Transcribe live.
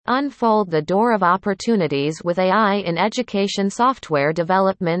unfold the door of opportunities with AI in education software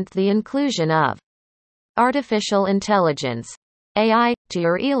development. The inclusion of artificial intelligence AI to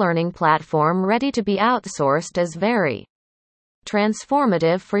your e-learning platform ready to be outsourced is very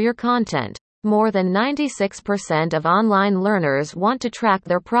transformative for your content. More than 96% of online learners want to track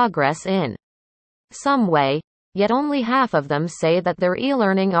their progress in some way, yet only half of them say that their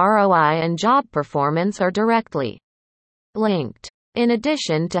e-learning ROI and job performance are directly linked. In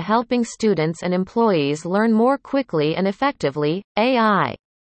addition to helping students and employees learn more quickly and effectively, AI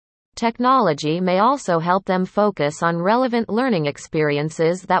technology may also help them focus on relevant learning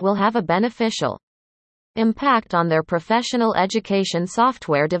experiences that will have a beneficial impact on their professional education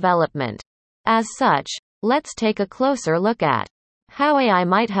software development. As such, let's take a closer look at how AI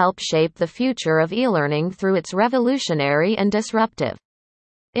might help shape the future of e-learning through its revolutionary and disruptive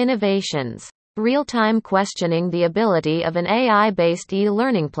innovations. Real-time questioning. The ability of an AI-based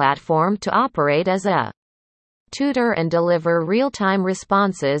e-learning platform to operate as a tutor and deliver real-time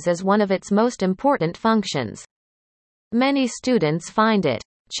responses is one of its most important functions. Many students find it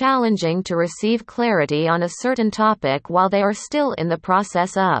challenging to receive clarity on a certain topic while they are still in the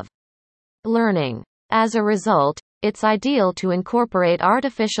process of learning. As a result, it's ideal to incorporate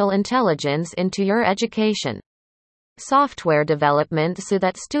artificial intelligence into your education software development so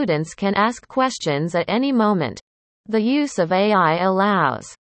that students can ask questions at any moment. The use of AI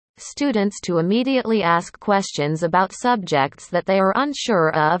allows students to immediately ask questions about subjects that they are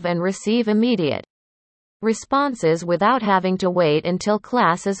unsure of and receive immediate responses without having to wait until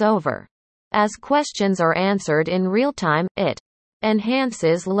class is over. As questions are answered in real time, it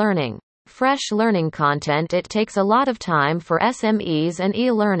enhances learning. Fresh learning content. It takes a lot of time for SMEs and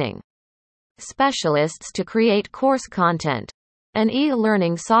e-learning specialists to create course content. An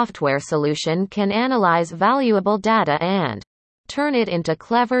e-learning software solution can analyze valuable data and turn it into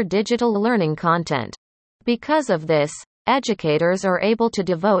clever digital learning content. Because of this, educators are able to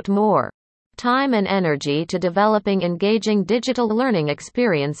devote more time and energy to developing engaging digital learning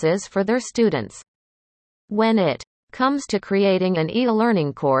experiences for their students. When it comes to creating an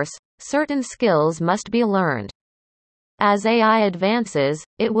e-learning course, certain skills must be learned. As AI advances,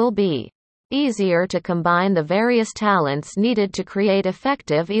 it will be easier to combine the various talents needed to create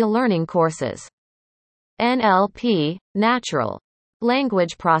effective e-learning courses. NLP, natural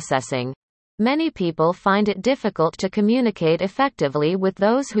language processing. Many people find it difficult to communicate effectively with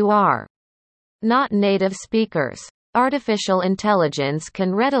those who are not native speakers. Artificial intelligence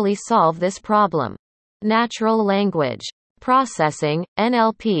can readily solve this problem. Natural language processing,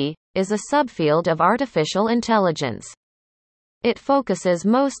 NLP, is a subfield of artificial intelligence. It focuses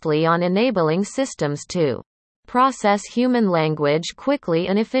mostly on enabling systems to process human language quickly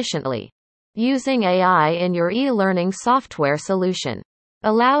and efficiently. Using AI in your e-learning software solution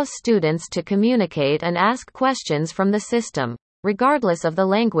allows students to communicate and ask questions from the system, regardless of the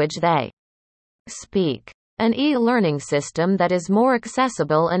language they speak. An e-learning system that is more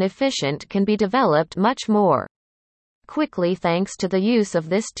accessible and efficient can be developed much more quickly thanks to the use of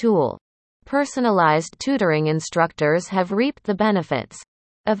this tool. Personalized tutoring. Instructors have reaped the benefits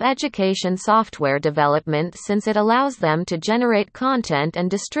of education software development since it allows them to generate content and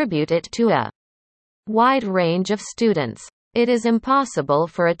distribute it to a wide range of students. It is impossible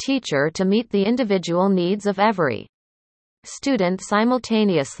for a teacher to meet the individual needs of every student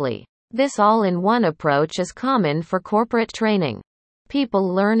simultaneously. This all-in-one approach is common for corporate training. People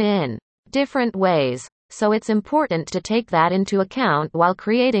learn in different ways, so it's important to take that into account while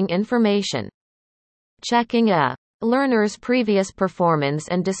creating information. Checking a learner's previous performance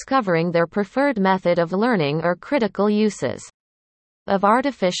and discovering their preferred method of learning are critical uses of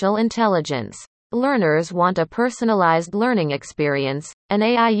artificial intelligence. Learners want a personalized learning experience, and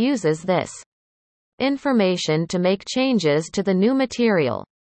AI uses this information to make changes to the new material.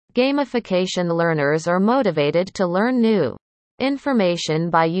 Gamification. Learners are motivated to learn new information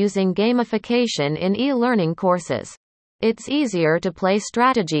by using gamification in e-learning courses. It's easier to play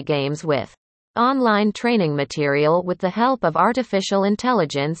strategy games with online training material with the help of artificial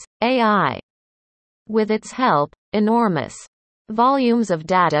intelligence, AI. With its help, enormous volumes of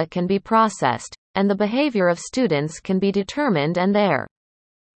data can be processed, and the behavior of students can be determined and their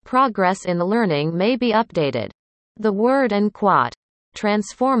progress in learning may be updated. The word and quote,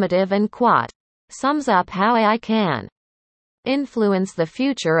 transformative and quote, sums up how AI can influence the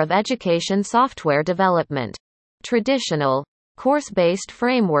future of education software development. Traditional, course-based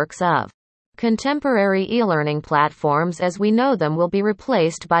frameworks of contemporary e-learning platforms as we know them will be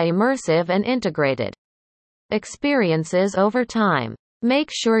replaced by immersive and integrated experiences over time. Make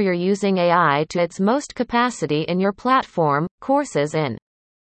sure you're using AI to its most capacity in your platform, courses and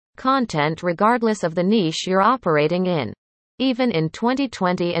content regardless of the niche you're operating in. Even in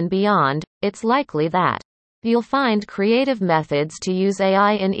 2020 and beyond, it's likely that you'll find creative methods to use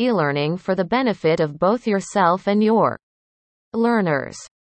AI in e-learning for the benefit of both yourself and your learners.